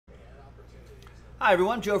Hi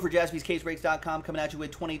everyone, Joe for JaspysCaseBreaks.com coming at you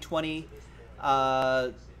with 2020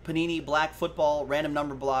 Panini Black Football random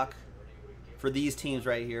number block for these teams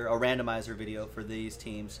right here, a randomizer video for these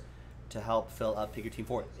teams to help fill up Pick Your Team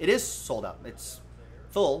 4. It is sold out. It's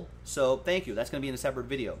full, so thank you. That's going to be in a separate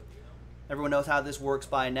video. Everyone knows how this works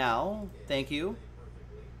by now. Thank you.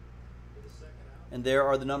 And there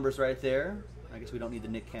are the numbers right there. I guess we don't need the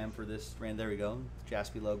Nick Cam for this. There we go.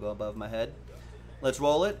 Jaspy logo above my head. Let's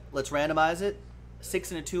roll it. Let's randomize it.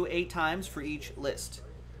 6 and a 2, 8 times for each list.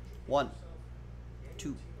 1,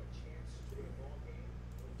 2.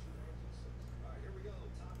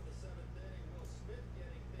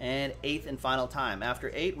 And 8th and final time.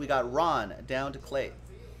 After 8, we got Ron down to Clay.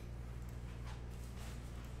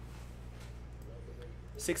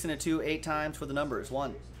 6 and a 2, 8 times for the numbers.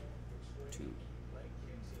 1, 2,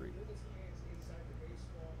 3.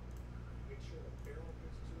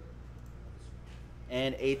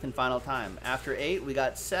 And 8th and final time. After 8, we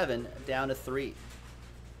got 7 down to 3.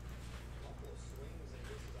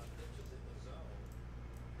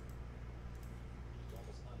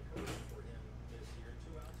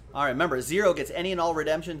 All right, remember, 0 gets any and all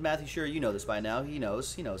redemptions. Matthew, sure, you know this by now. He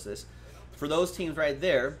knows this. For those teams right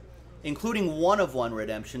there, including 1 of 1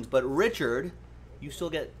 redemptions, but Richard, you still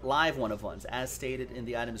get live 1 of 1s, as stated in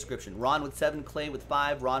the item description. Ron with 7, Clay with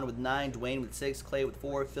 5, Ron with 9, Dwayne with 6, Clay with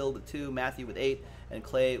 4, Phil with 2, Matthew with 8, and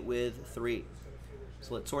Clay with 3.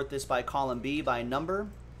 So let's sort this by column B by number.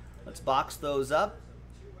 Let's box those up.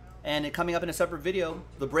 And coming up in a separate video,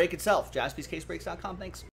 the break itself, JaspysCaseBreaks.com. Thanks.